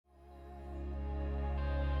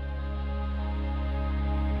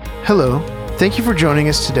Hello, thank you for joining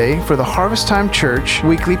us today for the Harvest Time Church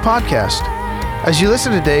weekly podcast. As you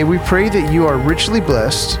listen today, we pray that you are richly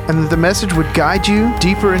blessed and that the message would guide you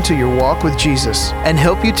deeper into your walk with Jesus and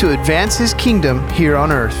help you to advance His kingdom here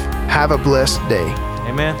on earth. Have a blessed day.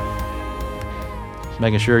 Amen. Just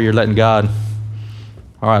making sure you're letting God.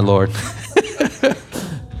 All right, Lord.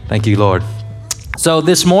 Thank you, Lord. So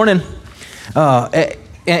this morning,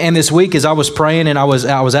 and this week, as I was praying and I was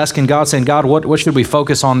asking God, saying, God, what should we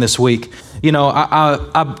focus on this week? You know,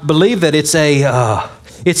 I believe that it's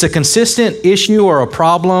a consistent issue or a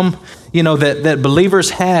problem, you know, that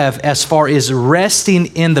believers have as far as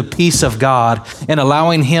resting in the peace of God and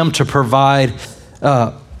allowing Him to provide,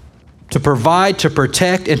 to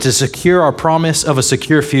protect, and to secure our promise of a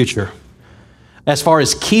secure future. As far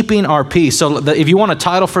as keeping our peace. So if you want a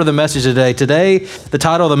title for the message today, the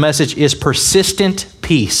title of the message is Persistent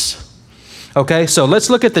Peace. Okay, so let's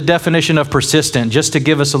look at the definition of persistent, just to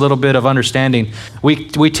give us a little bit of understanding.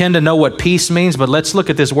 We tend to know what peace means, but let's look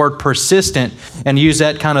at this word persistent and use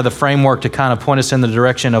that kind of the framework to kind of point us in the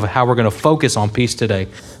direction of how we're going to focus on peace today.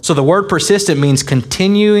 So the word persistent means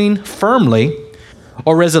continuing firmly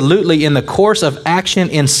or resolutely in the course of action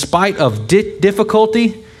in spite of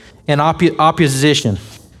difficulty and opposition.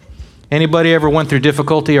 Anybody ever went through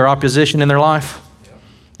difficulty or opposition in their life?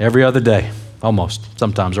 Every other day, almost,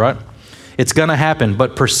 sometimes, right? It's going to happen,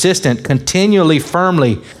 but persistent, continually,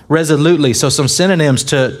 firmly, resolutely. So some synonyms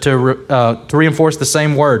to reinforce the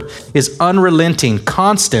same word is unrelenting,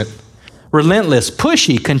 constant, relentless,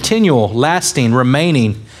 pushy, continual, lasting,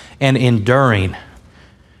 remaining, and enduring.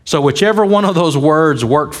 So whichever one of those words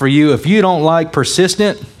work for you, if you don't like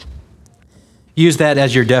persistent, use that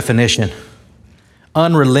as your definition.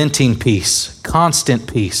 Unrelenting peace,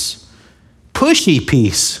 constant peace, pushy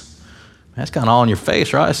peace. That's kind of all in your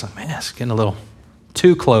face, right? It's like, man, it's getting a little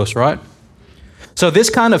too close, right? So this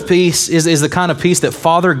kind of peace is the kind of peace that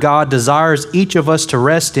Father God desires each of us to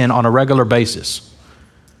rest in on a regular basis.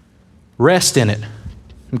 Rest in it,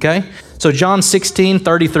 okay? So John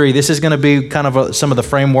 16:33, this is going to be kind of some of the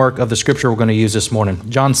framework of the scripture we're going to use this morning.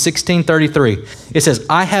 John 16:33, it says,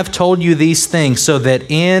 I have told you these things so that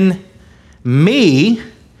in me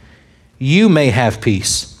you may have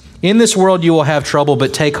peace. In this world you will have trouble,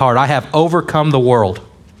 but take heart. I have overcome the world.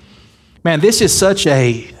 Man, this is such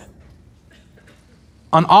an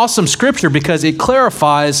awesome scripture because it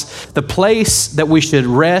clarifies the place that we should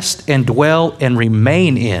rest and dwell and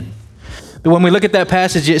remain in. When we look at that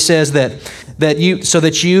passage, it says that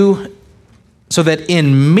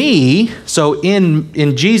in me, so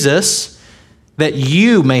in Jesus, that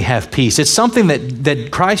you may have peace. It's something that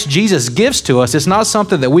Christ Jesus gives to us. It's not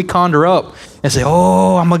something that we conjure up and say,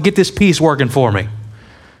 oh, I'm going to get this peace working for me.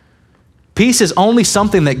 Peace is only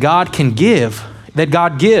something that God can give, that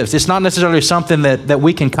God gives. It's not necessarily something that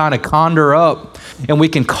we can kind of conjure up and we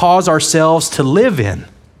can cause ourselves to live in.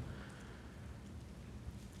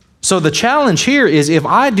 So the challenge here is if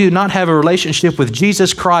I do not have a relationship with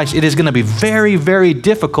Jesus Christ, it is going to be very, very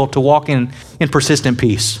difficult to walk in persistent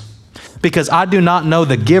peace because I do not know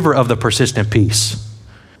the giver of the persistent peace.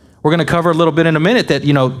 We're going to cover a little bit in a minute that,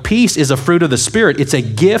 you know, peace is a fruit of the Spirit. It's a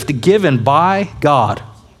gift given by God.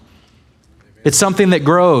 It's something that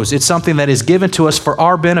grows. It's something that is given to us for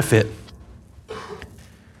our benefit.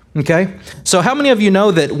 Okay? So how many of you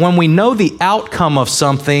know that when we know the outcome of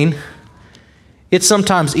something, it's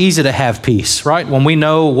sometimes easy to have peace, right? When we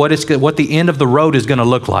know what the end of the road is going to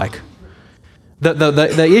look like.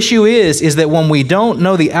 The issue is that when we don't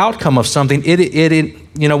know the outcome of something,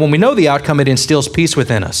 when we know the outcome, it instills peace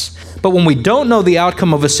within us. But when we don't know the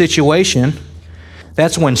outcome of a situation,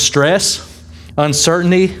 that's when stress,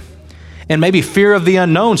 uncertainty, and maybe fear of the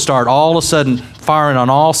unknown start all of a sudden firing on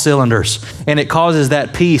all cylinders. And it causes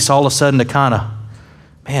that peace all of a sudden to kind of,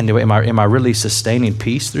 man, am I really sustaining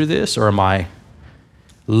peace through this, or am I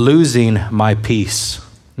losing my peace?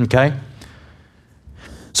 Okay?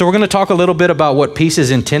 So we're going to talk a little bit about what peace is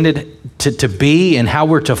intended to be and how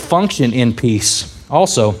we're to function in peace.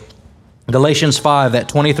 Also, Galatians 5, that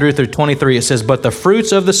 23 through 23, it says, but the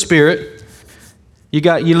fruits of the Spirit, you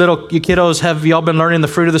kiddos, have y'all been learning the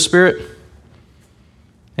fruit of the Spirit?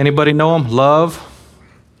 Anybody know them? Love,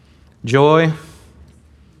 joy,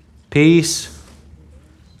 peace,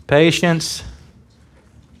 patience,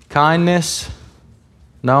 kindness.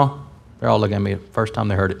 No? They're all looking at me first time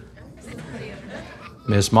they heard it.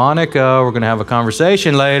 Miss Monica, we're going to have a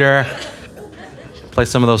conversation later. Play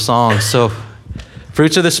some of those songs. So,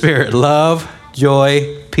 fruits of the Spirit, love,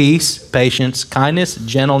 joy, peace, patience, kindness,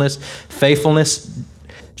 gentleness, faithfulness,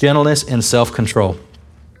 gentleness, and self-control.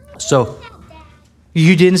 So,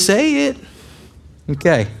 you didn't say it.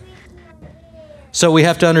 Okay. So we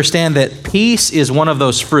have to understand that peace is one of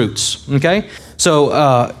those fruits, okay?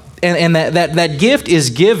 So, and that gift is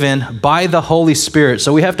given by the Holy Spirit.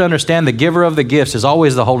 So we have to understand the giver of the gifts is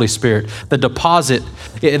always the Holy Spirit. The deposit,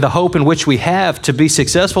 the hope in which we have to be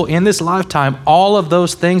successful in this lifetime, all of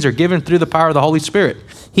those things are given through the power of the Holy Spirit.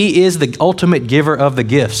 He is the ultimate giver of the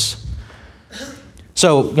gifts.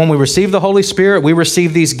 So when we receive the Holy Spirit, we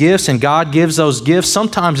receive these gifts, and God gives those gifts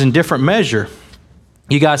sometimes in different measure.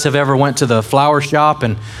 You guys have ever went to the flower shop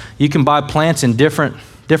and you can buy plants in different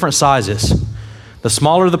sizes. The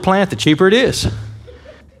smaller the plant, the cheaper it is.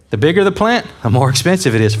 The bigger the plant, the more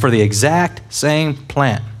expensive it is for the exact same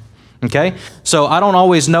plant. Okay? So I don't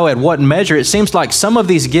always know at what measure. It seems like some of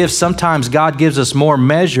these gifts, sometimes God gives us more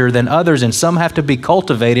measure than others, and some have to be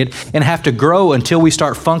cultivated and have to grow until we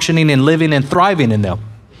start functioning and living and thriving in them.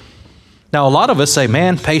 Now, a lot of us say,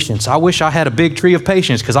 man, patience. I wish I had a big tree of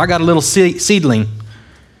patience because I got a little seedling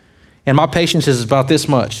and my patience is about this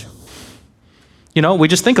much. You know, we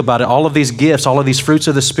just think about it, all of these gifts, all of these fruits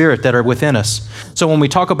of the Spirit that are within us. So when we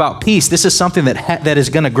talk about peace, this is something that is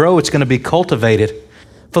going to grow. It's going to be cultivated.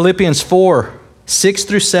 Philippians 4, 6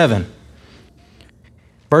 through 7.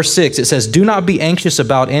 Verse 6, it says, "Do not be anxious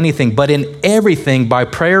about anything, but in everything by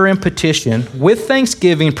prayer and petition, with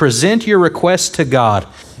thanksgiving, present your requests to God."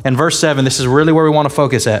 And verse 7, this is really where we want to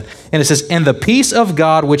focus at. And it says, "And the peace of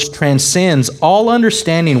God, which transcends all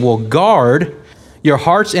understanding, will guard your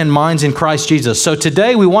hearts and minds in Christ Jesus." So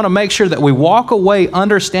today we want to make sure that we walk away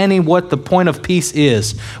understanding what the point of peace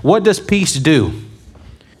is. What does peace do?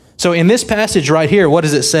 So in this passage right here, what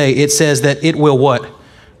does it say? It says that it will what?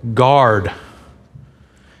 Guard.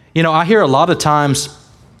 You know, I hear a lot of times,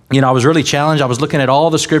 I was really challenged. I was looking at all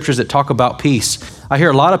the scriptures that talk about peace. I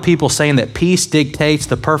hear a lot of people saying that peace dictates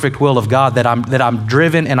the perfect will of God, that I'm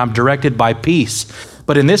driven and I'm directed by peace.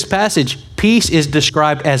 But in this passage, peace is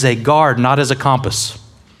described as a guard, not as a compass.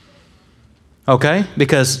 Okay?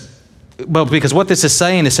 Because what this is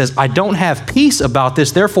saying, it says, I don't have peace about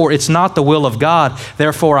this, therefore it's not the will of God,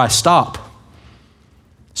 therefore I stop.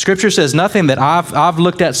 Scripture says nothing that I've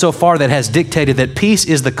looked at so far that has dictated that peace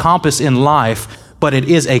is the compass in life, but it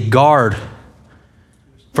is a guard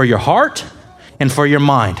for your heart and for your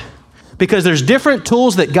mind. Because there's different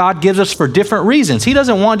tools that God gives us for different reasons. He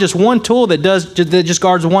doesn't want just one tool that just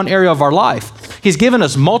guards one area of our life. He's given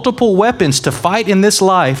us multiple weapons to fight in this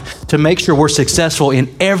life to make sure we're successful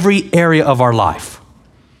in every area of our life.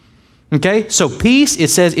 Okay? So peace, it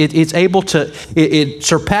says it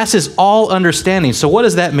surpasses all understanding. So what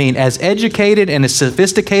does that mean? As educated and as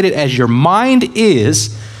sophisticated as your mind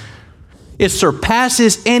is, it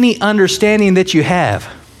surpasses any understanding that you have.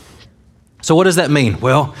 So what does that mean?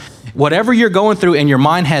 Well, whatever you're going through and your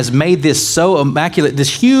mind has made this so immaculate, this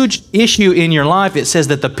huge issue in your life, it says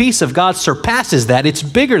that the peace of God surpasses that. It's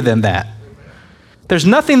bigger than that. There's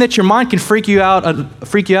nothing that your mind can freak you out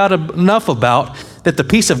enough about that the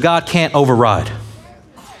peace of God can't override.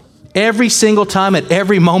 Every single time at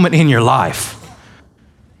every moment in your life.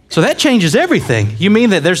 So that changes everything. You mean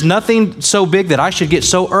that there's nothing so big that I should get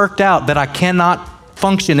so irked out that I cannot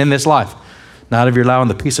function in this life? Not if you're allowing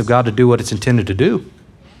the peace of God to do what it's intended to do.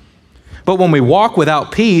 But when we walk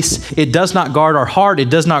without peace, it does not guard our heart, it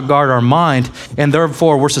does not guard our mind, and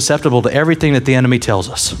therefore we're susceptible to everything that the enemy tells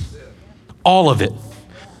us. All of it.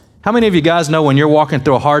 How many of you guys know when you're walking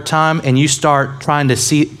through a hard time and you start trying to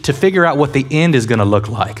figure out what the end is going to look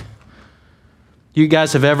like? You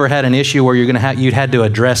guys have ever had an issue where you'd had to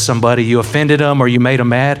address somebody, you offended them or you made them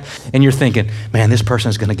mad, and you're thinking, man, this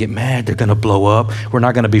person's going to get mad, they're going to blow up, we're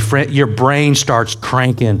not going to be friends. Your brain starts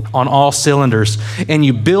cranking on all cylinders, and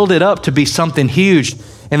you build it up to be something huge,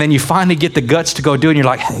 and then you finally get the guts to go do it, and you're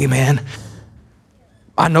like, hey, man,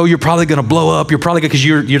 I know you're probably going to blow up. You're probably because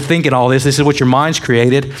you're thinking all this. This is what your mind's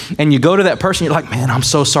created, and you go to that person, you're like, man, I'm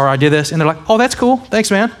so sorry I did this, and they're like, oh, that's cool,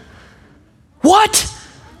 thanks, man. What?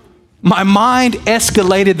 My mind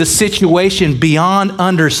escalated the situation beyond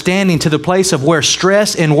understanding to the place of where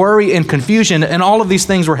stress and worry and confusion and all of these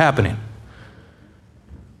things were happening.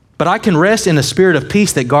 But I can rest in a spirit of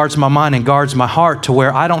peace that guards my mind and guards my heart to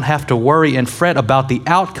where I don't have to worry and fret about the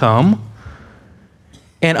outcome.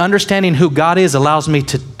 And understanding who God is allows me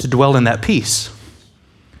to dwell in that peace.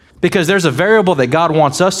 Because there's a variable that God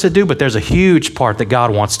wants us to do, but there's a huge part that God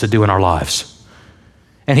wants to do in our lives.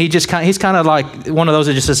 And he's kind of like one of those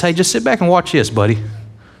that just says, hey, just sit back and watch this, buddy.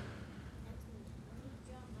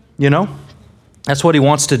 You know? That's what he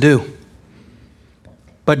wants to do.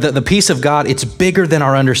 But the peace of God, it's bigger than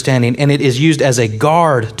our understanding, and it is used as a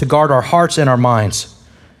guard to guard our hearts and our minds.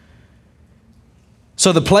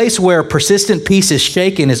 So the place where persistent peace is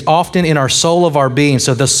shaken is often in our soul of our being.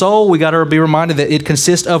 So the soul, we got to be reminded that it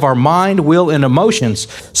consists of our mind, will, and emotions.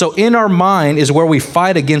 So in our mind is where we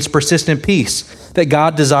fight against persistent peace that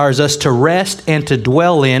God desires us to rest and to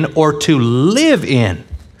dwell in or to live in.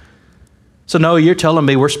 So no, you're telling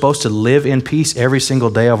me we're supposed to live in peace every single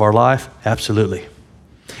day of our life? Absolutely.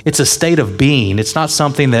 It's a state of being. It's not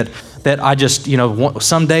something that I just,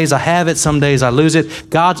 some days I have it, some days I lose it.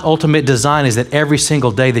 God's ultimate design is that every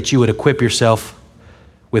single day that you would equip yourself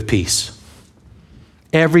with peace.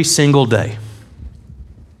 Every single day.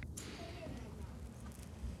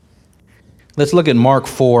 Let's look at Mark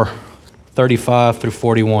 4, 35 through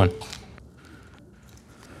 41.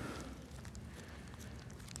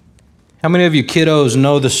 How many of you kiddos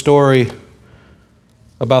know the story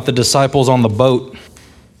about the disciples on the boat?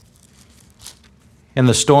 And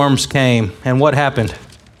the storms came. And what happened?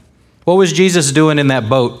 What was Jesus doing in that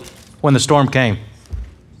boat when the storm came?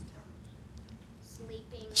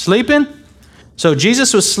 Sleeping? So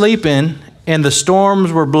Jesus was sleeping and the storms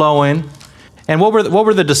were blowing. And what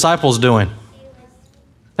were the disciples doing?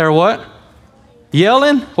 They were what?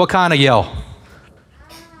 Yelling? What kind of yell?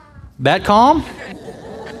 That calm?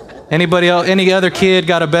 Anybody else, any other kid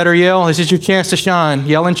got a better yell? This is your chance to shine.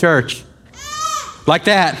 Yell in church. Like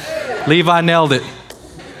that. Levi nailed it.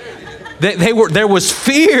 There was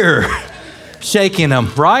fear shaking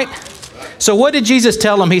them, right? So what did Jesus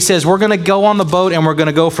tell them? He says, we're going to go on the boat and we're going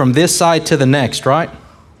to go from this side to the next, right?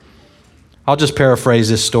 I'll just paraphrase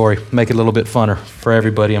this story, make it a little bit funner for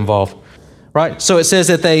everybody involved, right? So it says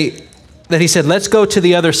that he said, let's go to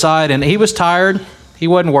the other side. And he was tired. He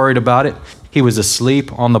wasn't worried about it. He was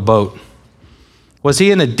asleep on the boat. Was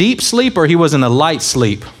he in a deep sleep or he was in a light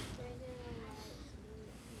sleep?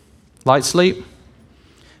 Light sleep?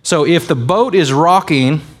 So if the boat is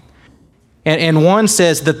rocking, and one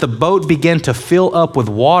says that the boat began to fill up with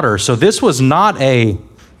water. So this was not like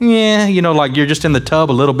you're just in the tub,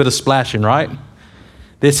 a little bit of splashing, right?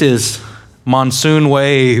 This is monsoon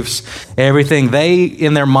waves, everything. They,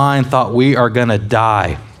 in their mind, thought we are going to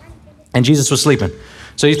die. And Jesus was sleeping.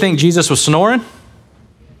 So you think Jesus was snoring?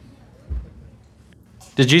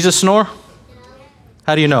 Did Jesus snore?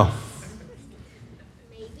 How do you know?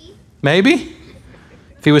 Maybe?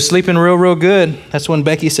 If he was sleeping real good, that's when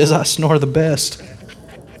Becky says, I snore the best.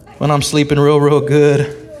 When I'm sleeping real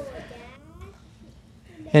good.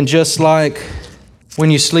 And just like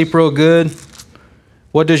when you sleep real good,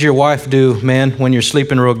 what does your wife do, man, when you're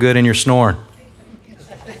sleeping real good and you're snoring?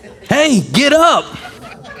 Hey, get up!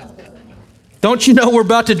 Don't you know we're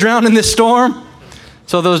about to drown in this storm?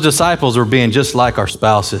 So those disciples were being just like our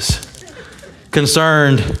spouses.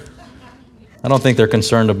 Concerned. I don't think they're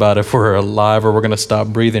concerned about if we're alive or we're going to stop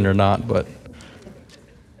breathing or not, but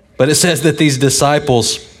it says that these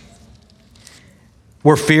disciples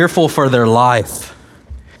were fearful for their life.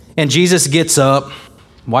 And Jesus gets up,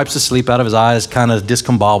 wipes the sleep out of his eyes, kind of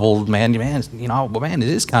discombobulated. Man, it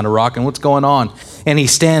is kind of rocking. What's going on? And he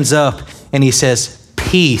stands up and he says,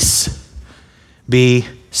 peace, be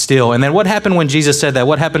still. And then what happened when Jesus said that?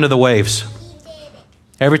 What happened to the waves?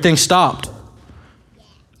 Everything stopped.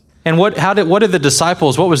 And what did the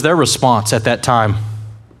disciples, what was their response at that time?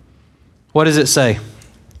 What does it say?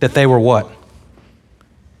 That they were what?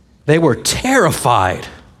 They were terrified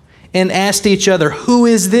and asked each other, who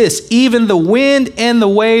is this? Even the wind and the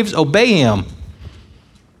waves obey him.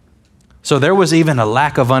 So there was even a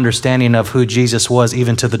lack of understanding of who Jesus was,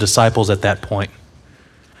 even to the disciples at that point.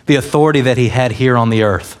 The authority that he had here on the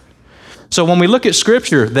earth. So when we look at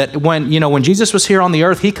scripture, that when Jesus was here on the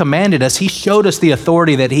earth, he commanded us, he showed us the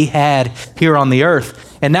authority that he had here on the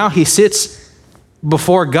earth. And now he sits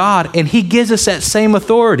before God and he gives us that same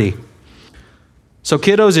authority. So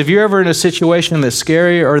kiddos, if you're ever in a situation that's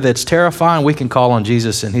scary or that's terrifying, we can call on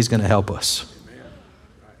Jesus and he's going to help us.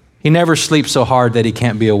 He never sleeps so hard that he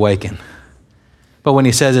can't be awakened. But when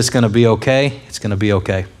he says it's going to be okay, it's going to be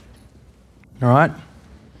okay. All right?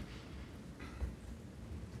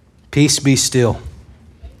 Peace, be still.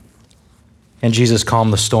 And Jesus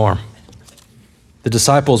calmed the storm. The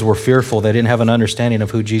disciples were fearful. They didn't have an understanding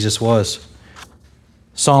of who Jesus was.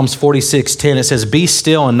 Psalms 46:10, it says, be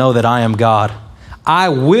still and know that I am God. I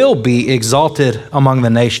will be exalted among the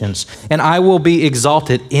nations, and I will be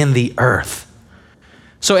exalted in the earth.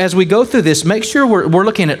 So as we go through this, make sure we're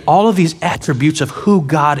looking at all of these attributes of who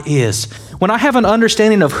God is. When I have an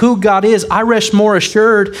understanding of who God is, I rest more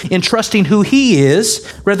assured in trusting who he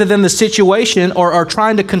is rather than the situation or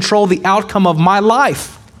trying to control the outcome of my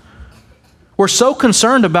life. We're so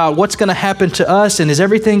concerned about what's going to happen to us and is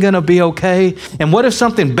everything going to be okay? And what if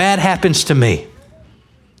something bad happens to me?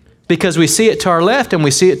 because we see it to our left and we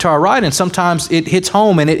see it to our right, and sometimes it hits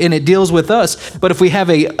home and it deals with us. But if we have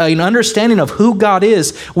an understanding of who God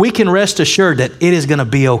is, we can rest assured that it is going to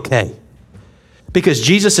be okay. Because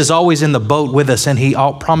Jesus is always in the boat with us, and he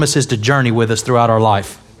promises to journey with us throughout our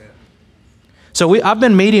life. So I've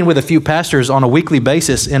been meeting with a few pastors on a weekly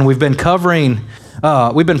basis, and we've been focusing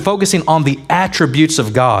on the attributes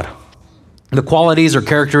of God, the qualities or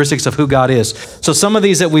characteristics of who God is. So some of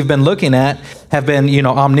these that we've been looking at have been,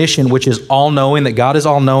 omniscient, which is all-knowing, that God is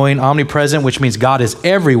all-knowing; omnipresent, which means God is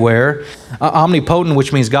everywhere; omnipotent,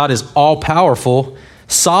 which means God is all-powerful;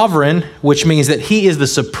 sovereign, which means that he is the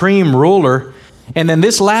supreme ruler. And then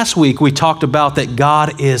this last week, we talked about that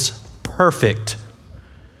God is perfect.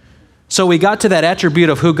 So we got to that attribute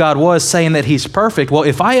of who God was, saying that he's perfect. Well,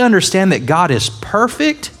 if I understand that God is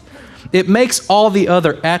perfect, it makes all the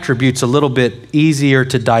other attributes a little bit easier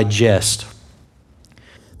to digest.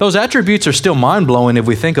 Those attributes are still mind-blowing if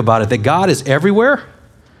we think about it, that God is everywhere,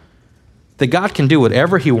 that God can do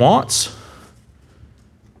whatever he wants.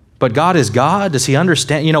 But God is God. Does he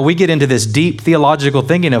understand? We get into this deep theological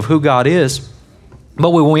thinking of who God is. But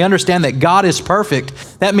when we understand that God is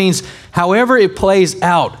perfect, that means however it plays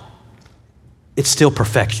out, it's still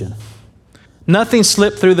perfection. Nothing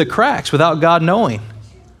slipped through the cracks without God knowing.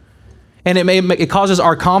 And it causes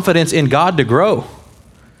our confidence in God to grow.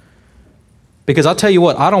 Because I'll tell you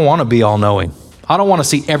what, I don't want to be all-knowing. I don't want to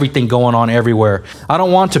see everything going on everywhere. I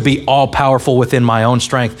don't want to be all-powerful within my own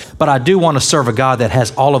strength. But I do want to serve a God that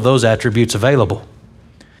has all of those attributes available.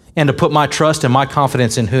 And to put my trust and my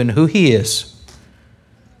confidence in who he is.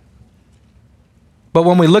 But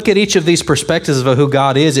when we look at each of these perspectives of who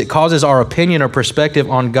God is, it causes our opinion or perspective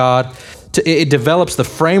on God, it develops the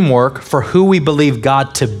framework for who we believe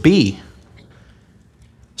God to be.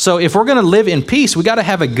 So if we're going to live in peace, we got to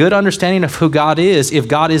have a good understanding of who God is if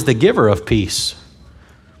God is the giver of peace.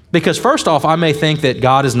 Because first off, I may think that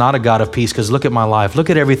God is not a God of peace because look at my life. Look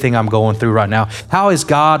at everything I'm going through right now. How is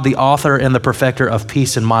God the author and the perfecter of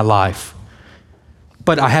peace in my life?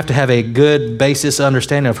 But I have to have a good basis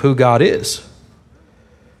understanding of who God is.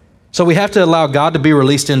 So we have to allow God to be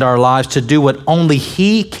released into our lives to do what only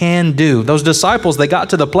he can do. Those disciples, they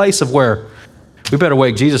got to the place of where we better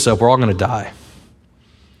wake Jesus up. We're all going to die.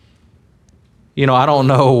 I don't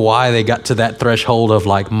know why they got to that threshold of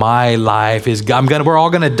like, my life is, we're all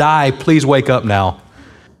going to die. Please wake up now.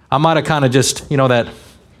 I might have kind of just, that,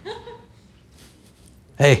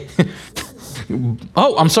 hey,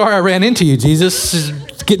 oh, I'm sorry I ran into you, Jesus.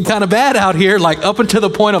 It's getting kind of bad out here, like up until the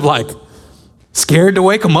point of like, scared to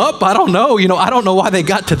wake them up? I don't know. I don't know why they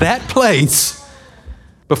got to that place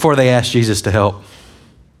before they asked Jesus to help.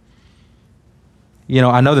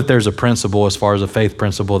 I know that there's a principle as far as a faith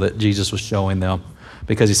principle that Jesus was showing them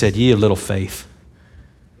because he said, ye of little faith.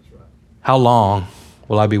 How long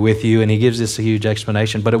will I be with you? And he gives this a huge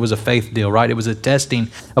explanation, but it was a faith deal, right? It was a testing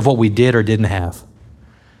of what we did or didn't have.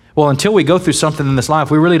 Well, until we go through something in this life,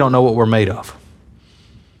 we really don't know what we're made of.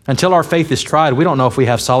 Until our faith is tried, we don't know if we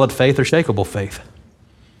have solid faith or shakeable faith.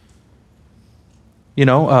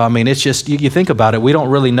 It's just, you think about it, we don't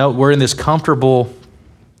really know. We're in this comfortable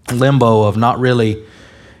limbo of not really,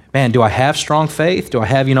 man, do I have strong faith? Do I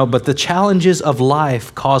have, but the challenges of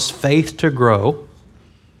life cause faith to grow.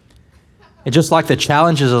 And just like the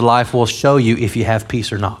challenges of life will show you if you have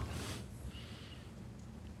peace or not.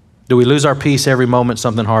 Do we lose our peace every moment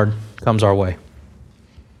something hard comes our way?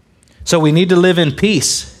 So we need to live in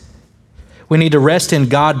peace. We need to rest in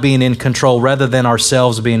God being in control rather than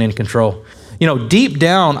ourselves being in control. Deep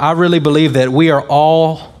down, I really believe that we are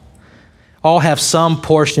all have some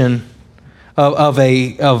portion of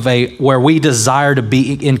a where we desire to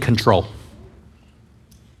be in control.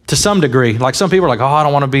 To some degree. Like some people are like, oh, I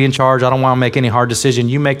don't want to be in charge. I don't want to make any hard decision.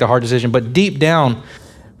 You make the hard decision. But deep down,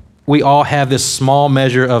 we all have this small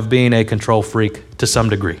measure of being a control freak to some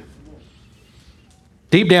degree.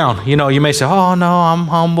 Deep down, you may say, oh, no, I'm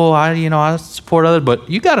humble. I support others. But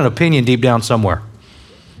you got an opinion deep down somewhere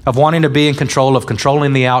of wanting to be in control, of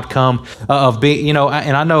controlling the outcome, of being,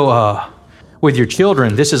 and I know with your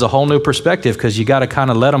children, this is a whole new perspective because you got to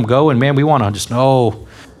kind of let them go. And man, we want to just,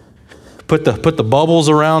 put the bubbles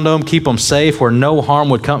around them, keep them safe where no harm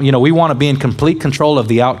would come. We want to be in complete control of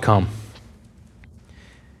the outcome.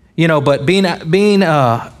 But being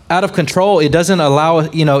out of control, it doesn't allow,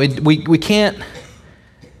 we can't.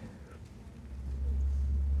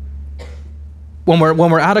 When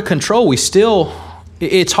we're out of control,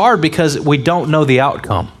 it's hard because we don't know the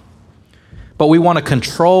outcome. But we want to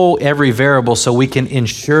control every variable so we can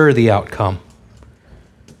ensure the outcome.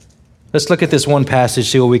 Let's look at this one passage,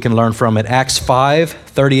 see what we can learn from it. Acts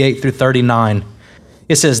 5:38 through 39.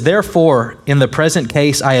 It says, therefore, in the present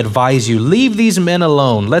case, I advise you, leave these men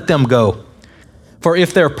alone, let them go. For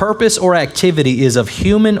if their purpose or activity is of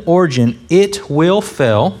human origin, it will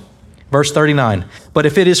fail. Verse 39, but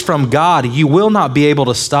if it is from God, you will not be able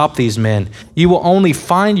to stop these men. You will only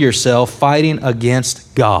find yourself fighting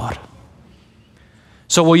against God.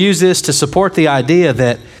 So we'll use this to support the idea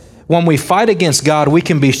that when we fight against God, we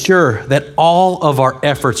can be sure that all of our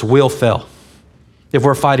efforts will fail if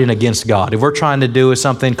we're fighting against God. If we're trying to do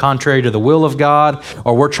something contrary to the will of God,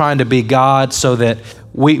 or we're trying to be God so that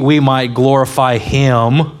we might glorify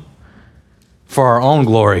Him for our own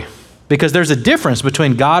glory. Because there's a difference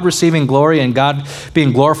between God receiving glory and God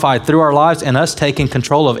being glorified through our lives and us taking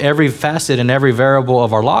control of every facet and every variable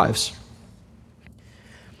of our lives.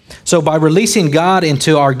 So by releasing God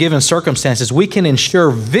into our given circumstances, we can ensure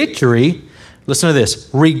victory, listen to this,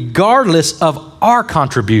 regardless of our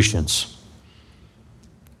contributions.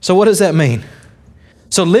 So what does that mean?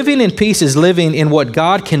 So living in peace is living in what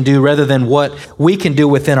God can do rather than what we can do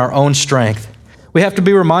within our own strength. We have to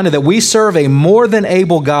be reminded that we serve a more than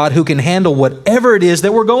able God who can handle whatever it is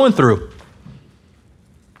that we're going through.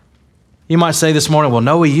 You might say this morning, well,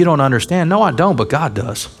 Noe, you don't understand. No, I don't, but God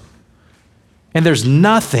does. And there's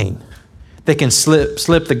nothing that can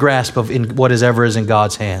slip the grasp of whatever is in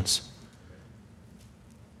God's hands.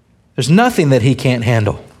 There's nothing that He can't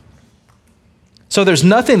handle. So there's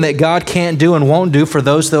nothing that God can't do and won't do for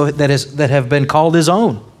those that have been called His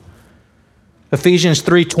own. Ephesians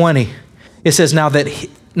 3:20, it says, now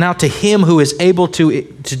to Him who is able to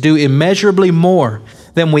do immeasurably more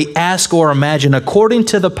than we ask or imagine, according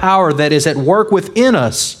to the power that is at work within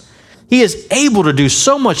us, He is able to do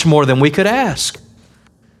so much more than we could ask.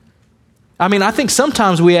 I mean, I think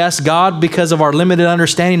sometimes we ask God because of our limited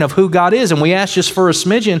understanding of who God is, and we ask just for a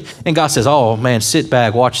smidgen, and God says, oh man, sit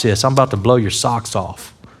back, watch this. I'm about to blow your socks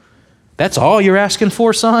off. That's all you're asking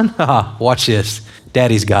for, son? Watch this.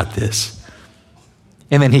 Daddy's got this.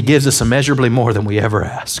 And then He gives us immeasurably more than we ever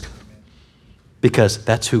ask, because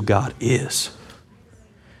that's who God is.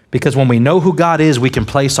 Because when we know who God is, we can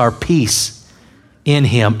place our peace in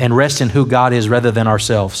Him and rest in who God is rather than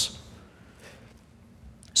ourselves.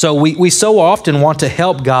 So we so often want to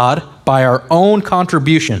help God by our own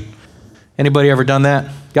contribution. Anybody ever done that?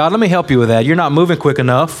 God, let me help you with that. You're not moving quick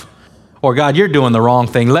enough. Or God, you're doing the wrong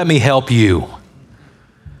thing. Let me help you.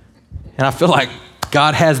 And I feel like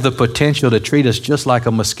God has the potential to treat us just like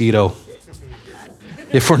a mosquito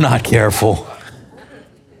if we're not careful.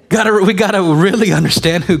 We got to really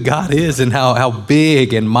understand who God is and how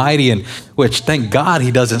big and mighty, and which thank God He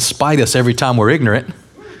doesn't spite us every time we're ignorant.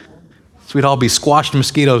 So we'd all be squashed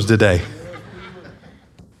mosquitoes today.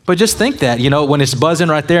 But just think that, when it's buzzing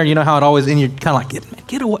right there, and you know how it always, and you're kind of like,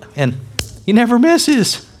 get away, and He never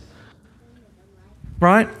misses,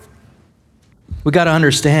 right? We got to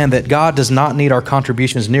understand that God does not need our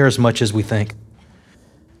contributions near as much as we think.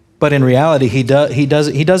 But in reality, He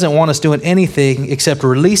doesn't want us doing anything except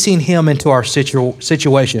releasing Him into our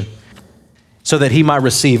situation so that He might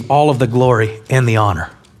receive all of the glory and the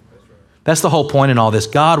honor. That's the whole point in all this.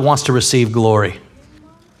 God wants to receive glory.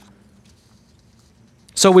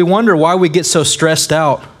 So we wonder why we get so stressed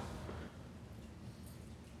out.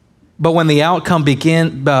 But when the outcome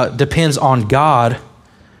depends on God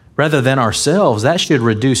rather than ourselves, that should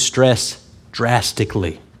reduce stress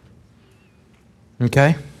drastically.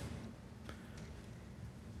 Okay?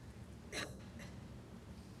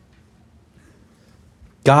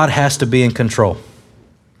 God has to be in control.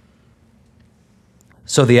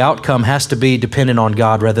 So the outcome has to be dependent on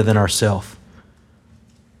God rather than ourselves.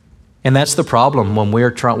 And that's the problem when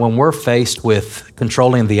we're faced with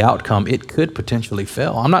controlling the outcome. It could potentially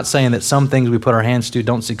fail. I'm not saying that some things we put our hands to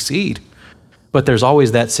don't succeed, but there's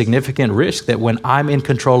always that significant risk that when I'm in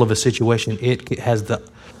control of a situation, it has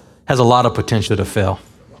a lot of potential to fail.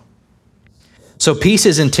 So peace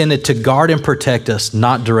is intended to guard and protect us,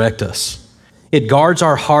 not direct us. It guards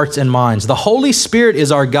our hearts and minds. The Holy Spirit is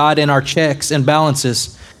our guide in our checks and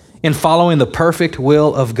balances in following the perfect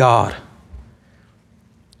will of God.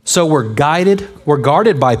 So we're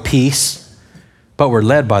guarded by peace, but we're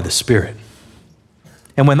led by the Spirit.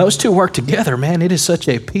 And when those two work together, man, it is such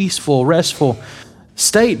a peaceful, restful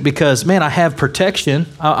state because, man, I have protection.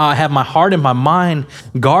 I have my heart and my mind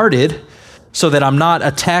guarded so that I'm not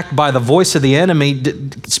attacked by the voice of the enemy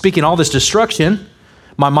speaking all this destruction.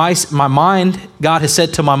 My mind, God has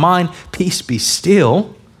said to my mind, peace be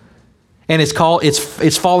still. And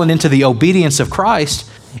it's fallen into the obedience of Christ.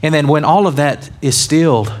 And then when all of that is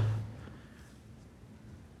stilled,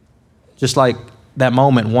 just like that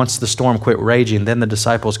moment, once the storm quit raging, then the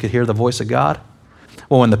disciples could hear the voice of God.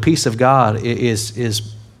 Well, when the peace of God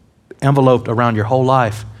is enveloped around your whole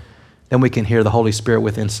life, then we can hear the Holy Spirit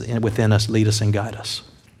within us lead us and guide us.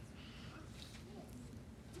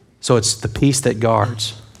 So it's the peace that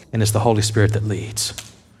guards, and it's the Holy Spirit that leads.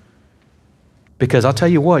 Because I'll tell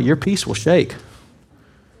you what, your peace will shake.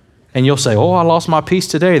 And you'll say, oh, I lost my peace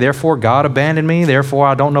today, therefore God abandoned me, therefore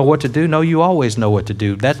I don't know what to do. No, you always know what to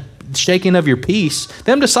do. That shaking of your peace,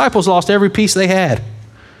 them disciples lost every peace they had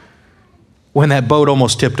when that boat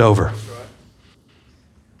almost tipped over.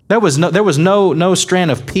 There was no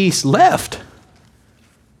strand of peace left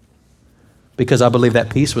because I believe that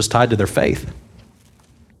peace was tied to their faith.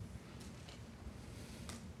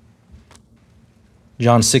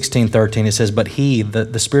 John 16:13, it says, but he,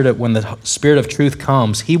 the Spirit when the Spirit of truth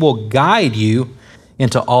comes, he will guide you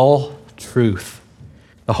into all truth.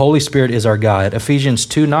 The Holy Spirit is our guide. Ephesians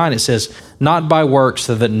 2:9, it says, not by works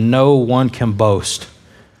so that no one can boast.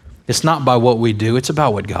 It's not by what we do, it's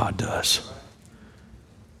about what God does.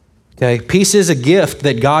 Okay, peace is a gift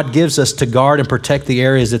that God gives us to guard and protect the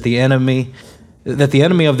areas that the enemy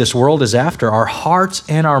of this world is after, our hearts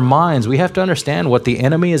and our minds. We have to understand what the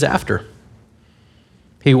enemy is after.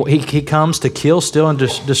 He comes to kill, steal, and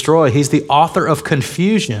destroy. He's the author of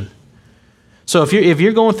confusion. So if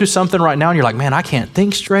you're going through something right now and you're like, man, I can't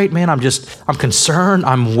think straight, man, I'm concerned,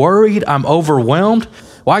 I'm worried, I'm overwhelmed.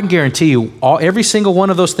 Well, I can guarantee you, every single one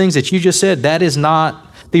of those things that you just said, that is not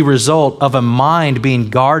the result of a mind being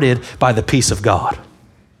guarded by the peace of God.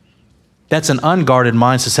 That's an unguarded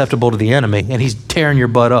mind susceptible to the enemy, and he's tearing your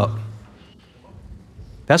butt up.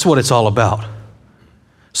 That's what it's all about.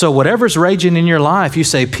 So whatever's raging in your life, you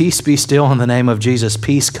say, peace be still in the name of Jesus.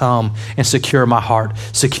 Peace come and secure my heart,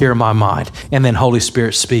 secure my mind. And then Holy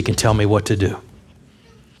Spirit, speak and tell me what to do.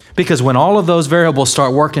 Because when all of those variables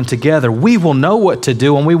start working together, we will know what to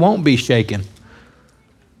do and we won't be shaken.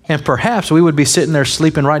 And perhaps we would be sitting there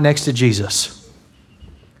sleeping right next to Jesus.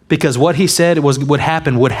 Because what he said would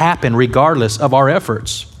happen regardless of our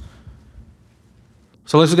efforts.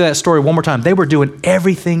 So let's look at that story one more time. They were doing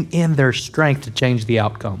everything in their strength to change the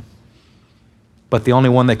outcome. But the only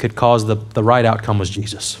one that could cause the right outcome was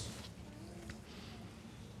Jesus.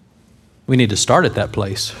 We need to start at that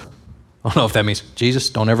place. I don't know if that means, Jesus,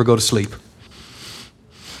 don't ever go to sleep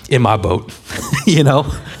in my boat,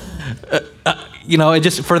 just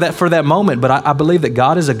for that moment. But I believe that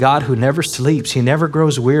God is a God who never sleeps. He never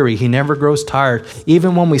grows weary. He never grows tired.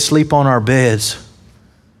 Even when we sleep on our beds,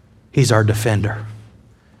 he's our defender.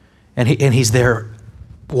 And he's there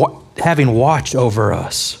having watch over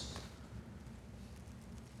us.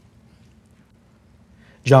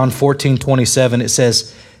 John 14:27, it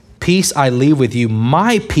says, peace I leave with you,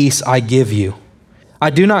 my peace I give you. I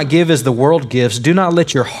do not give as the world gives. Do not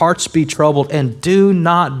let your hearts be troubled, and do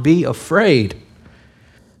not be afraid.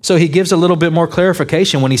 So he gives a little bit more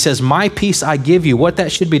clarification when he says, my peace I give you. What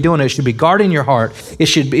that should be doing, it should be guarding your heart. It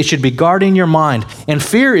should be guarding your mind. And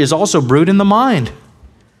fear is also brewed in the mind.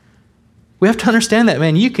 We have to understand that,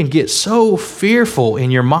 man. You can get so fearful in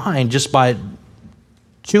your mind just by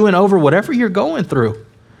chewing over whatever you're going through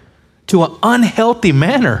to an unhealthy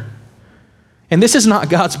manner. And this is not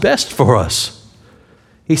God's best for us.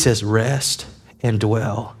 He says, rest and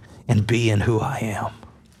dwell and be in who I am.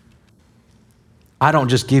 I don't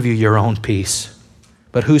just give you your own peace,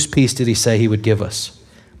 but whose peace did he say he would give us?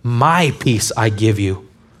 My peace I give you,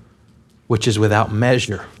 which is without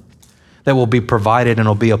measure, that will be provided and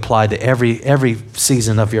will be applied to every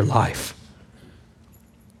season of your life.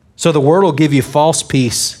 So the world will give you false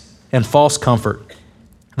peace and false comfort.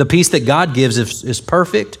 The peace that God gives is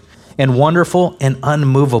perfect and wonderful and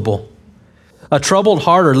unmovable. A troubled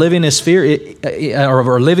heart or living in fear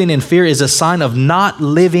is a sign of not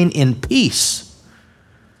living in peace.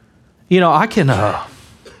 There's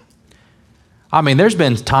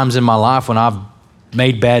been times in my life when I've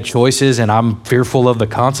made bad choices and I'm fearful of the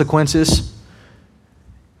consequences.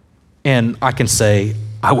 And I can say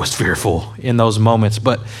I was fearful in those moments.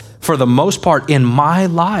 But for the most part in my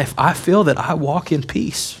life, I feel that I walk in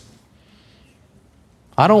peace.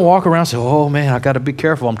 I don't walk around and say, oh man, I got to be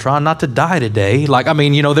careful. I'm trying not to die today.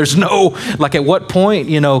 There's no, at what point,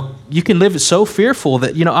 you can live so fearful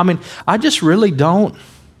that, I just really don't.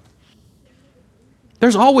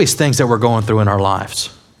 There's always things that we're going through in our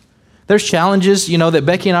lives. There's challenges, that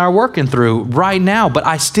Becky and I are working through right now, but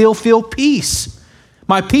I still feel peace.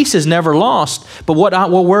 My peace is never lost. But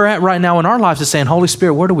what we're at right now in our lives is saying, Holy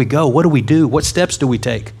Spirit, where do we go? What do we do? What steps do we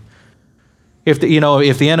take? If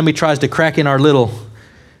the enemy tries to crack in our little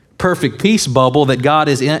perfect peace bubble that God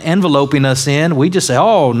is enveloping us in, we just say,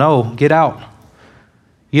 oh no, get out.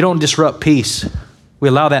 You don't disrupt peace. We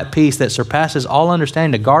allow that peace that surpasses all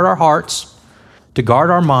understanding to guard our hearts, to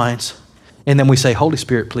guard our minds, And then we say, Holy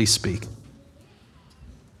Spirit, please speak.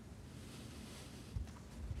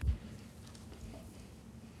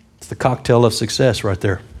 It's the cocktail of success right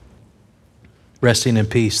there. Resting in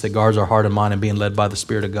peace that guards our heart and mind and being led by the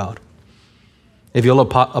Spirit of God. If you'll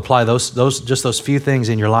apply those few things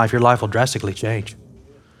in your life will drastically change.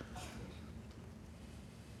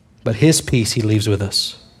 But His peace He leaves with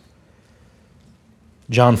us.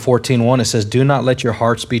 John 14:1, it says, do not let your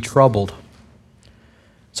hearts be troubled.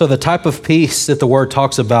 So the type of peace that the Word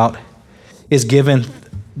talks about is given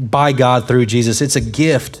by God through Jesus. It's a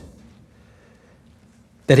gift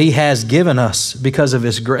that He has given us because of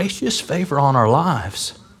His gracious favor on our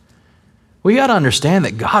lives. We got to understand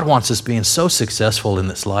that God wants us being so successful in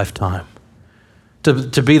this lifetime.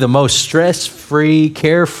 To be the most stress-free,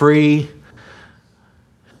 carefree,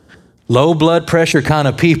 low blood pressure kind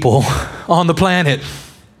of people on the planet.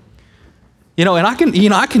 And I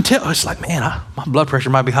can tell, it's like, man, my blood pressure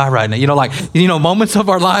might be high right now. Moments of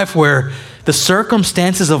our life where the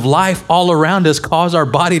circumstances of life all around us cause our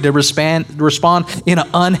body to respond in an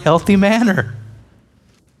unhealthy manner.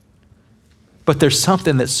 But there's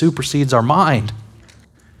something that supersedes our mind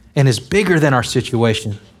and is bigger than our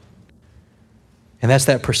situation. And that's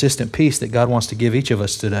that persistent peace that God wants to give each of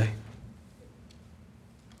us today.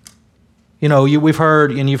 We've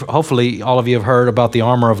heard, and hopefully all of you have heard about the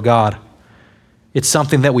armor of God. It's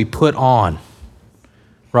something that we put on,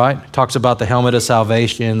 right? It talks about the helmet of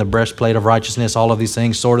salvation, the breastplate of righteousness, all of these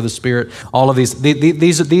things, sword of the Spirit, all of these.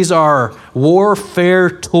 These are warfare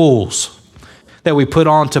tools that we put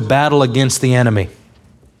on to battle against the enemy,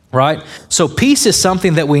 right? So peace is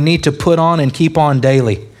something that we need to put on and keep on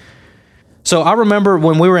daily. So I remember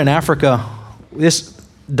when we were in Africa,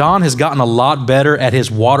 Don has gotten a lot better at his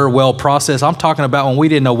water well process. I'm talking about when we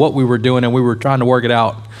didn't know what we were doing and we were trying to work it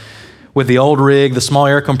out with the old rig, the small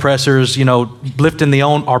air compressors, lifting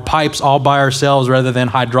our pipes all by ourselves rather than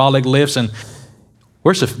hydraulic lifts. And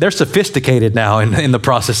they're sophisticated now in the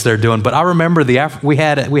process they're doing. But I remember we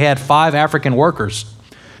had 5 African workers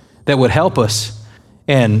that would help us.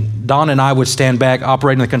 And Don and I would stand back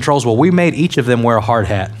operating the controls. Well, we made each of them wear a hard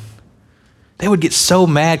hat. They would get so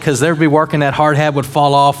mad because they'd be working, that hard hat would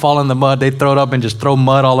fall in the mud. They'd throw it up and just throw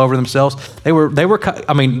mud all over themselves. They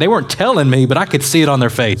weren't telling me, but I could see it on their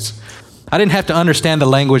face. I didn't have to understand the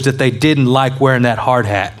language that they didn't like wearing that hard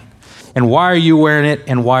hat. And why are you wearing it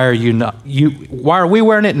and why are you not? Why are we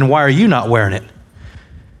wearing it and why are you not wearing it? Well,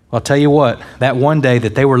 I'll tell you what, that one day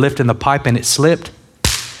that they were lifting the pipe and it slipped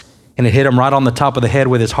and it hit him right on the top of the head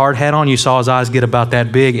with his hard hat on, you saw his eyes get about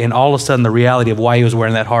that big, and all of a sudden the reality of why he was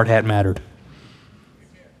wearing that hard hat mattered.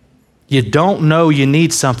 You don't know you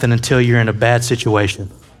need something until you're in a bad situation.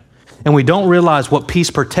 And we don't realize what peace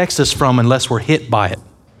protects us from unless we're hit by it.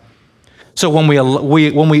 So when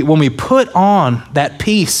we put on that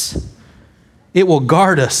peace, it will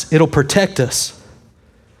guard us. It'll protect us.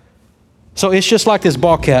 So it's just like this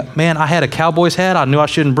ball cap. Man, I had a Cowboys hat. I knew I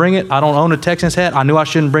shouldn't bring it. I don't own a Texans hat. I knew I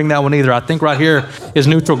shouldn't bring that one either. I think right here is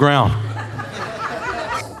neutral ground.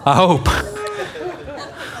 I hope.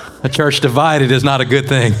 A church divided is not a good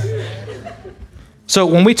thing. So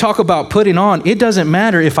when we talk about putting on, it doesn't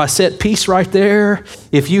matter if I set peace right there,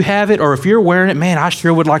 if you have it, or if you're wearing it. Man, I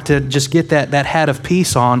sure would like to just get that hat of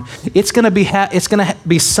peace on. It's going to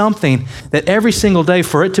be something that every single day,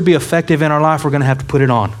 for it to be effective in our life, we're going to have to put it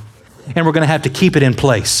on. And we're going to have to keep it in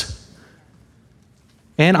place.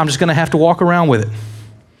 And I'm just going to have to walk around with it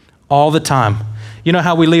all the time. You know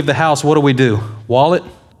how we leave the house, what do? Wallet,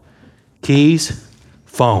 keys,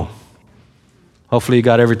 phone. Hopefully you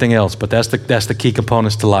got everything else, but that's the key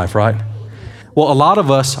components to life, right? Well, a lot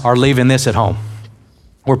of us are leaving this at home.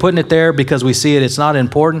 We're putting it there because we see it's not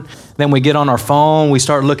important. Then we get on our phone, we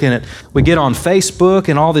get on Facebook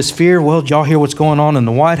and all this fear. Well, did y'all hear what's going on in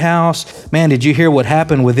the White House? Man, did you hear what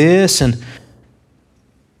happened with this? And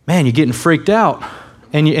man, you're getting freaked out.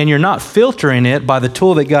 And you're not filtering it by the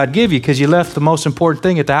tool that God gave you because you left the most important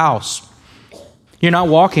thing at the house. You're not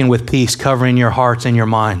walking with peace covering your hearts and your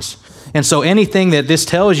minds. And so anything that this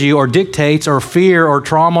tells you or dictates or fear or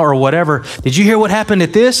trauma or whatever, did you hear what happened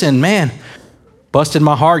at this? And man, busted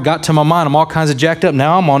my heart, got to my mind. I'm all kinds of jacked up.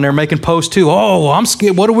 Now I'm on there making posts too. Oh, I'm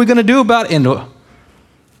scared. What are we going to do about it? And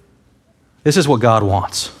this is what God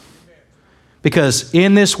wants. Because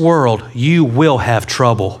in this world, you will have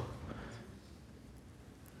trouble.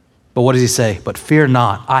 But what does he say? But fear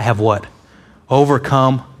not. I have what?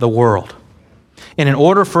 Overcome the world. And in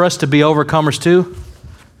order for us to be overcomers too,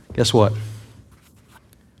 guess what?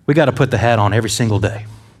 We got to put the hat on every single day.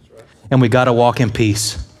 And we got to walk in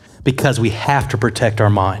peace because we have to protect our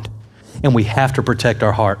mind and we have to protect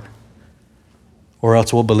our heart. Or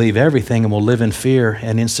else we'll believe everything and we'll live in fear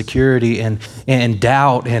and insecurity and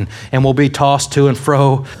doubt and we'll be tossed to and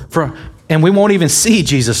fro. And we won't even see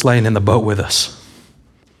Jesus laying in the boat with us.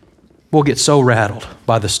 We'll get so rattled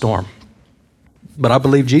by the storm. But I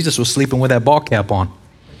believe Jesus was sleeping with that ball cap on.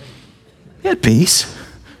 He had peace.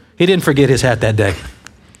 He didn't forget his hat that day,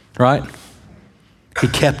 right? He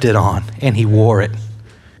kept it on and he wore it.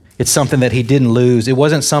 It's something that he didn't lose. It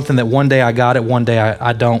wasn't something that one day I got it, one day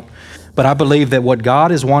I don't. But I believe that what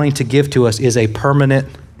God is wanting to give to us is a permanent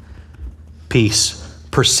peace,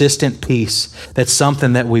 persistent peace. That's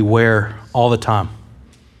something that we wear all the time.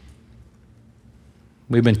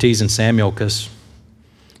 We've been teasing Samuel because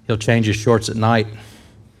he'll change his shorts at night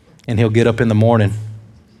and he'll get up in the morning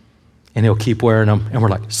and he'll keep wearing them. And we're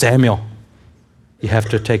like, Samuel, you have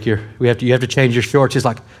to change your shorts. He's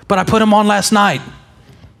like, but I put them on last night.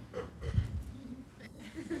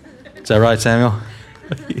 Is that right, Samuel?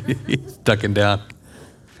 He's ducking down.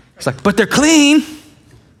 He's like, but they're clean.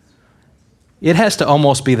 It has to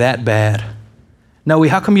almost be that bad. Noe,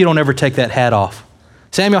 how come you don't ever take that hat off?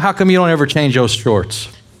 Samuel, how come you don't ever change those shorts?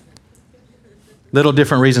 Little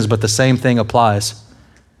different reasons, but the same thing applies.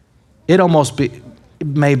 It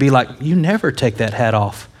may be like, you never take that hat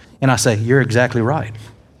off. And I say, you're exactly right.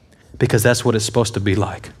 Because that's what it's supposed to be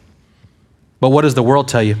like. But what does the world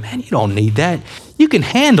tell you? Man, you don't need that. You can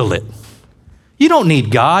handle it. You don't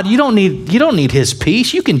need God. You don't need his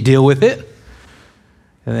peace. You can deal with it.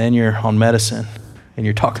 And then you're on medicine and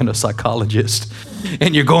you're talking to a psychologist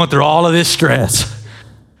and you're going through all of this stress.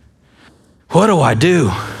 What do I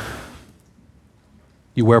do?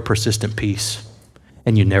 You wear persistent peace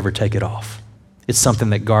and you never take it off. It's something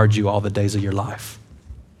that guards you all the days of your life.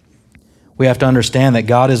 We have to understand that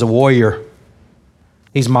God is a warrior.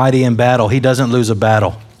 He's mighty in battle. He doesn't lose a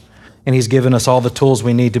battle. And he's given us all the tools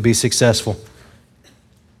we need to be successful.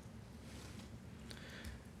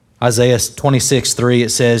 Isaiah 26:3, it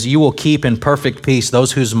says, you will keep in perfect peace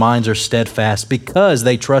those whose minds are steadfast because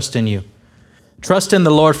they trust in you. Trust in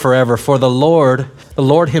the Lord forever, for the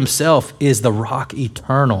Lord himself is the rock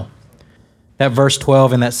eternal. At verse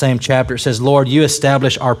 12 in that same chapter, it says, Lord, you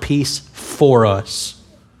establish our peace for us.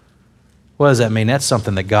 What does that mean? That's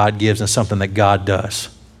something that God gives and something that God does.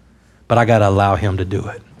 But I got to allow him to do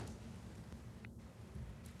it.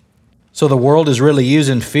 So the world is really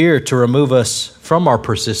using fear to remove us from our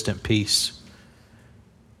persistent peace.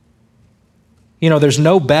 You know, there's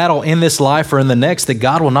no battle in this life or in the next that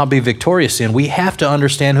God will not be victorious in. We have to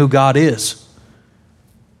understand who God is.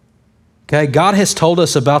 Okay, God has told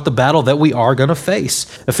us about the battle that we are going to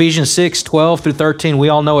face. Ephesians 6:12-13, we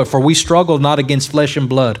all know it. For we struggle not against flesh and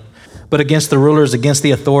blood, but against the rulers, against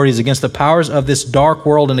the authorities, against the powers of this dark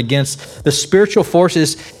world, and against the spiritual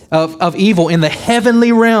forces of evil in the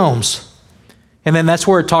heavenly realms. And then that's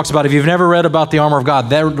where it talks about, if you've never read about the armor of God,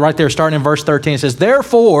 that right there starting in verse 13, it says,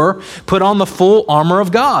 therefore, put on the full armor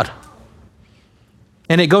of God.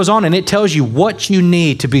 And it goes on and it tells you what you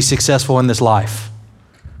need to be successful in this life.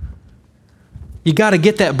 You got to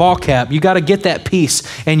get that ball cap, you got to get that peace,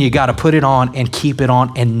 and you got to put it on and keep it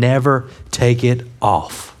on and never take it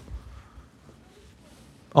off.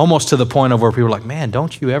 Almost to the point of where people are like, man,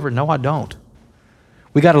 don't you ever? No, I don't.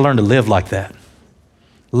 We got to learn to live like that.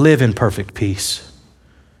 Live in perfect peace,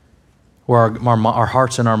 where our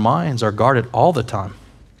hearts and our minds are guarded all the time.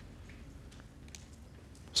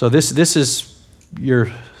 So this is your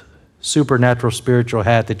supernatural spiritual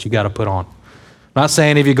hat that you got to put on. I'm not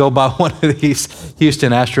saying if you go buy one of these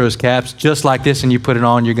Houston Astros caps just like this and you put it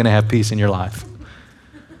on, you're going to have peace in your life.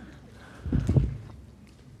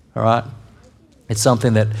 All right? It's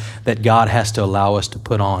something that God has to allow us to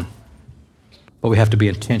put on. But we have to be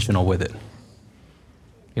intentional with it.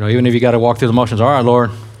 You know, even if you got to walk through the motions, all right, Lord,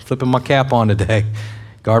 flipping my cap on today.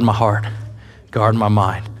 Guard my heart. Guard my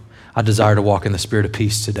mind. I desire to walk in the spirit of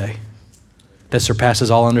peace today that surpasses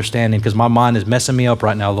all understanding, because my mind is messing me up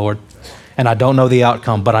right now, Lord. And I don't know the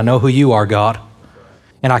outcome, but I know who you are, God.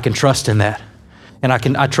 And I can trust in that. And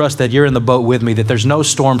I trust that you're in the boat with me, that there's no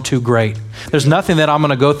storm too great. There's nothing that I'm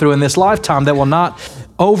going to go through in this lifetime that will not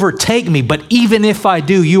overtake me. But even if I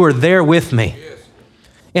do, you are there with me.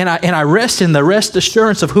 And I rest in the rest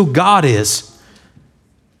assurance of who God is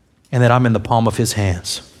and that I'm in the palm of his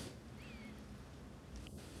hands.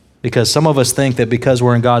 Because some of us think that because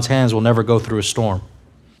we're in God's hands, we'll never go through a storm.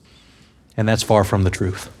 And that's far from the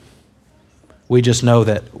truth. We just know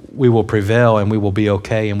that we will prevail and we will be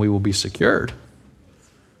okay and we will be secured.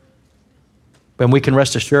 But we can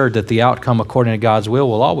rest assured that the outcome according to God's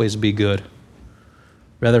will always be good.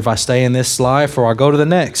 Whether if I stay in this life or I go to the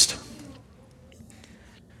next.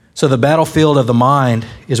 So the battlefield of the mind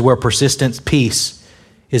is where persistent peace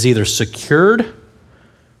is either secured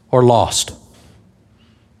or lost.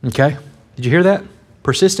 Okay? Did you hear that?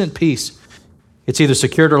 Persistent peace. It's either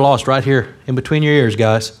secured or lost right here in between your ears,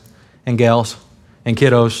 guys and gals and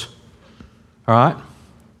kiddos. All right?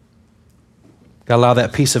 Got to allow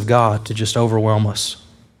that peace of God to just overwhelm us.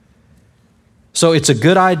 So it's a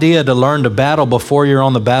good idea to learn to battle before you're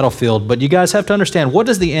on the battlefield, but you guys have to understand, what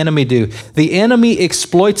does the enemy do? The enemy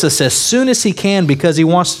exploits us as soon as he can because he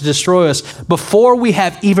wants to destroy us before we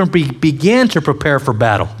have even begin to prepare for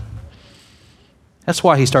battle. That's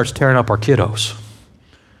why he starts tearing up our kiddos.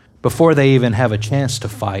 Before they even have a chance to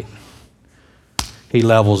fight, he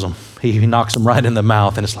levels them. He knocks them right in the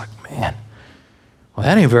mouth, and it's like, man, well,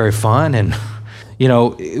 that ain't very fun. And you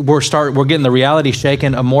know, we're getting the reality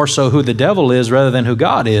shaken of more so who the devil is rather than who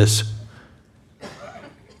God is.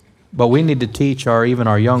 But we need to teach even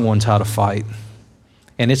our young ones how to fight.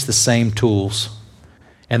 And it's the same tools.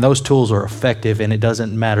 And those tools are effective, and it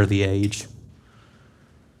doesn't matter the age.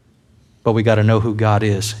 But we got to know who God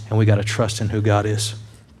is, and we got to trust in who God is.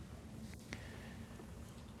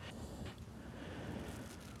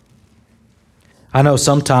 I know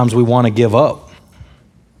sometimes we want to give up.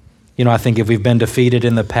 You know, I think if we've been defeated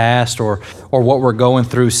in the past or what we're going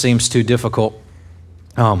through seems too difficult.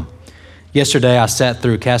 Yesterday I sat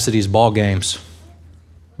through Cassidy's ball games.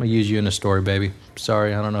 I'm going to use you in the story, baby.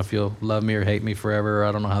 Sorry, I don't know if you'll love me or hate me forever.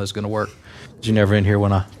 I don't know how this is going to work. You're never in here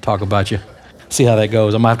when I talk about you. See how that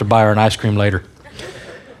goes. I'm going to have to buy her an ice cream later.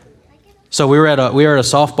 So we were at a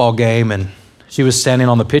softball game, and she was standing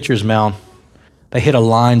on the pitcher's mound. They hit a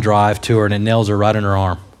line drive to her, and it nails her right in her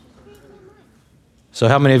arm. So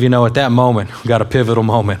how many of you know at that moment, we got a pivotal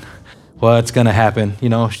moment? What's going to happen? You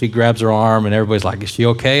know, she grabs her arm and everybody's like, is she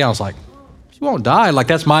okay? I was like, she won't die. Like,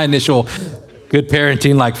 that's my initial good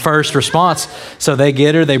parenting, like, first response. So they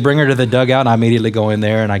get her, they bring her to the dugout, and I immediately go in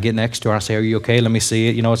there and I get next to her. I say, are you okay? Let me see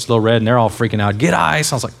it. You know, it's a little red, and they're all freaking out. Get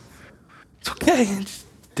ice. I was like, it's okay. Just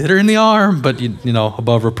did her in the arm, but, you know,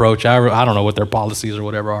 above reproach. I don't know what their policies or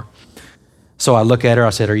whatever are. So I look at her.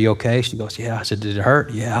 I said, are you okay? She goes, yeah. I said, did it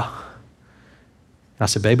hurt? Yeah. I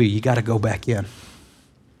said, baby, you got to go back in.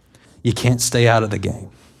 You can't stay out of the game.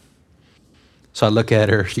 So I look at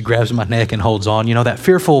her. She grabs my neck and holds on. You know, that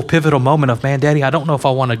fearful, pivotal moment of, man, Daddy, I don't know if I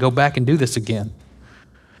want to go back and do this again.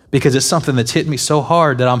 Because it's something that's hit me so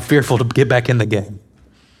hard that I'm fearful to get back in the game.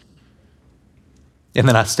 And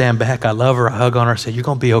then I stand back. I love her. I hug on her. I said, you're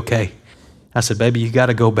going to be okay. I said, baby, you got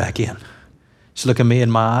to go back in. She looked at me in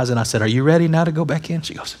my eyes, and I said, are you ready now to go back in?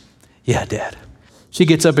 She goes, yeah, Dad. She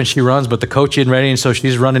gets up and she runs, but the coach isn't ready, and so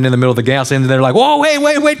she's running in the middle of the game, and they're like, whoa,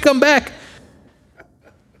 wait, come back.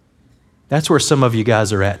 That's where some of you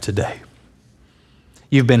guys are at today.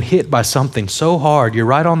 You've been hit by something so hard, you're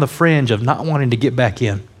right on the fringe of not wanting to get back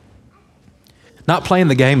in. Not playing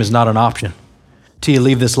the game is not an option till you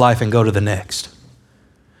leave this life and go to the next.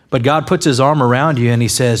 But God puts his arm around you and he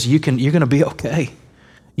says, you're going to be okay.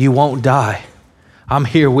 You won't die. I'm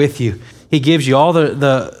here with you. He gives you all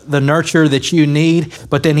the nurture that you need,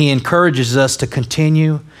 but then he encourages us to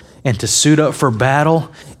continue and to suit up for battle,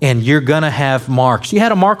 and you're going to have marks. She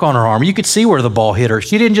had a mark on her arm. You could see where the ball hit her.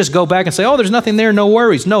 She didn't just go back and say, oh, there's nothing there, no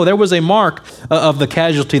worries. No, there was a mark of the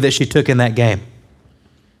casualty that she took in that game.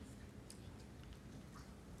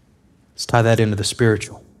 Let's tie that into the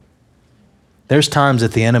spiritual. There's times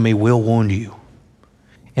that the enemy will wound you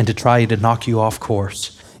and to try to knock you off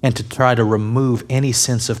course, and to try to remove any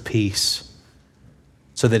sense of peace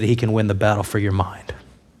so that he can win the battle for your mind.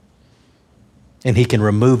 And he can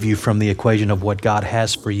remove you from the equation of what God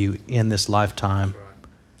has for you in this lifetime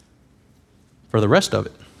for the rest of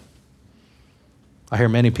it. I hear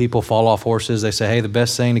many people fall off horses. They say, hey, the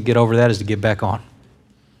best thing to get over that is to get back on.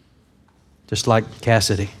 Just like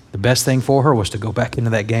Cassidy. The best thing for her was to go back into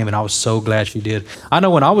that game, and I was so glad she did. I know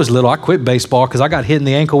when I was little, I quit baseball because I got hit in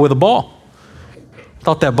the ankle with a ball.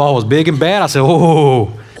 Thought that ball was big and bad. I said,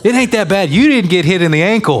 oh, it ain't that bad. You didn't get hit in the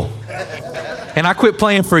ankle. And I quit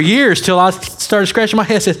playing for years till I started scratching my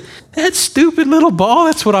head. I said, that stupid little ball,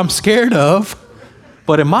 that's what I'm scared of.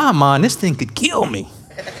 But in my mind, this thing could kill me.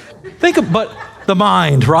 But the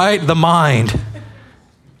mind, right? The mind.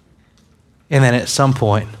 And then at some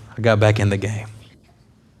point, I got back in the game.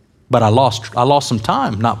 But I lost some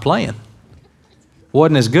time not playing.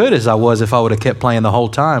 Wasn't as good as I was if I would have kept playing the whole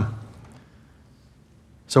time.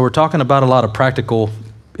 So we're talking about a lot of practical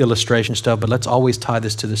illustration stuff, but let's always tie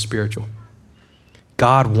this to the spiritual.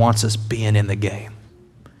 God wants us being in the game.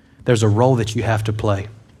 There's a role that you have to play.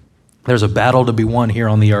 There's a battle to be won here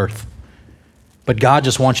on the earth. But God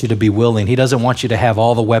just wants you to be willing. He doesn't want you to have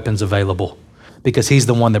all the weapons available because he's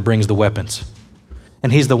the one that brings the weapons.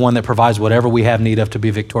 And he's the one that provides whatever we have need of to be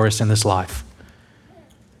victorious in this life.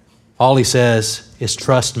 All he says is,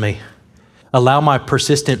 trust me. Allow my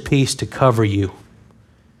persistent peace to cover you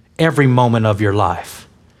every moment of your life,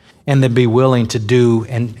 and then be willing to do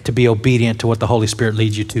and to be obedient to what the Holy Spirit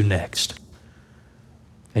leads you to next.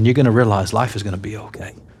 And you're going to realize life is going to be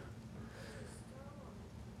okay.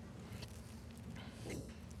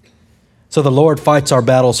 So the Lord fights our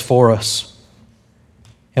battles for us,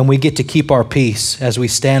 and we get to keep our peace as we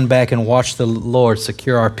stand back and watch the Lord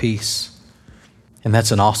secure our peace. And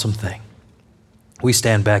that's an awesome thing. We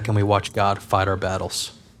stand back and we watch God fight our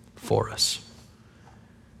battles for us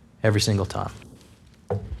every single time.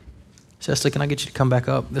 Cecily, can I get you to come back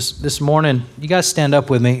up? This morning, you guys stand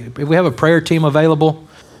up with me. If we have a prayer team available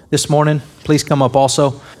this morning, please come up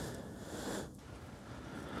also.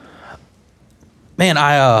 Man,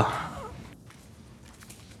 I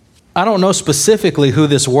don't know specifically who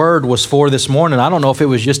this word was for this morning. I don't know if it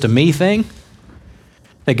was just a me thing,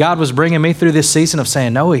 that God was bringing me through this season of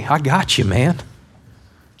saying, Noe, I got you, man.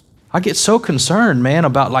 I get so concerned, man,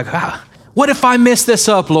 about what if I mess this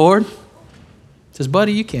up, Lord? He says,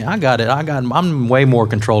 buddy, you can't. I got it. I'm in way more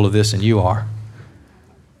control of this than you are.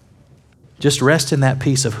 Just rest in that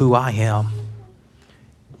peace of who I am.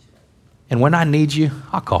 And when I need you,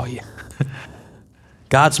 I'll call you.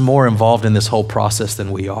 God's more involved in this whole process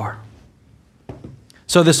than we are.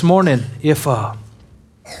 So this morning,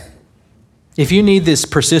 if you need this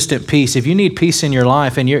persistent peace, if you need peace in your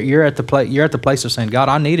life, and you're at the place of saying, God,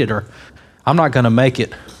 I need it, or I'm not going to make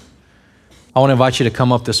it, I want to invite you to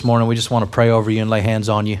come up this morning. We just want to pray over you and lay hands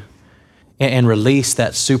on you and release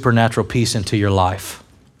that supernatural peace into your life.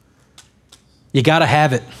 You got to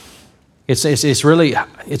have it. It's really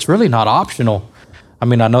not optional. I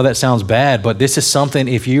mean, I know that sounds bad, but this is something,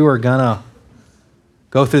 if you are going to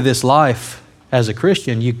go through this life as a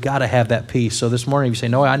Christian, you got to have that peace. So this morning, if you say,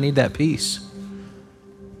 no, I need that peace.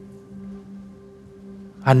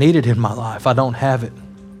 I need it in my life. I don't have it.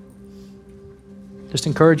 Just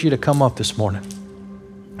encourage you to come up this morning.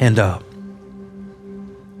 And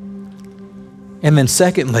then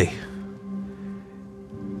secondly,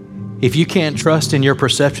 if you can't trust in your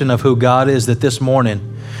perception of who God is, that this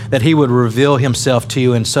morning, that he would reveal himself to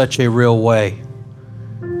you in such a real way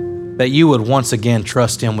that you would once again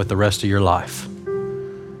trust him with the rest of your life.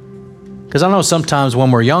 Because I know sometimes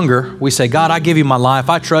when we're younger, we say, God, I give you my life.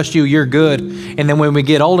 I trust you. You're good. And then when we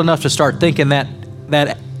get old enough to start thinking that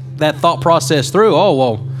thought process through, oh,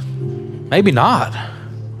 well, maybe not.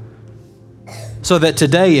 So that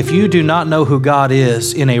today, if you do not know who God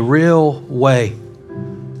is in a real way,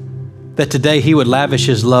 that today he would lavish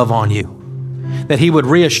his love on you, that he would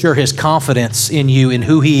reassure his confidence in you and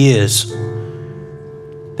who he is.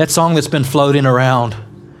 That song that's been floating around,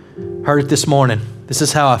 heard it this morning. This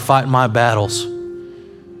is how I fight my battles.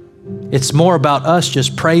 It's more about us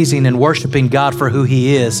just praising and worshiping God for who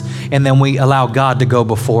he is, and then we allow God to go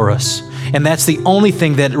before us. And that's the only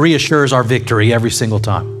thing that reassures our victory every single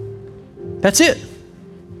time. That's it.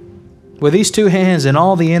 With these two hands and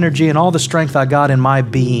all the energy and all the strength I got in my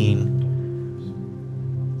being,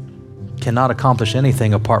 cannot accomplish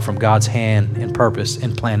anything apart from God's hand and purpose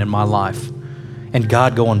and plan in my life. And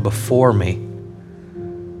God going before me.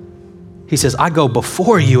 He says, I go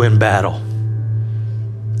before you in battle.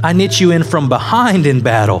 I knit you in from behind in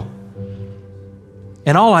battle.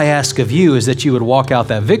 And all I ask of you is that you would walk out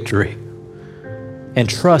that victory and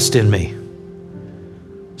trust in me.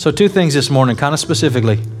 So 2 things this morning, kind of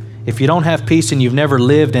specifically. If you don't have peace and you've never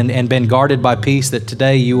lived and been guarded by peace, that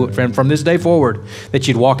today you, from this day forward, that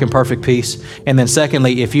you'd walk in perfect peace. And then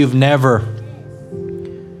secondly, if you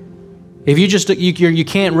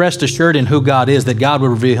can't rest assured in who God is, that God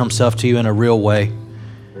would reveal himself to you in a real way,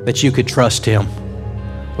 that you could trust him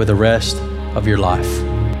with the rest of your life.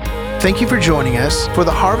 Thank you for joining us for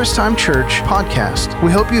the Harvest Time Church podcast.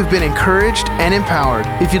 We hope you've been encouraged and empowered.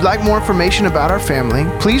 If you'd like more information about our family,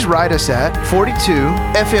 please write us at 42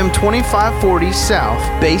 FM 2540 South,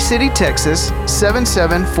 Bay City, Texas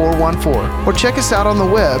 77414, or check us out on the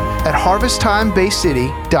web at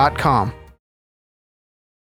harvesttimebaycity.com.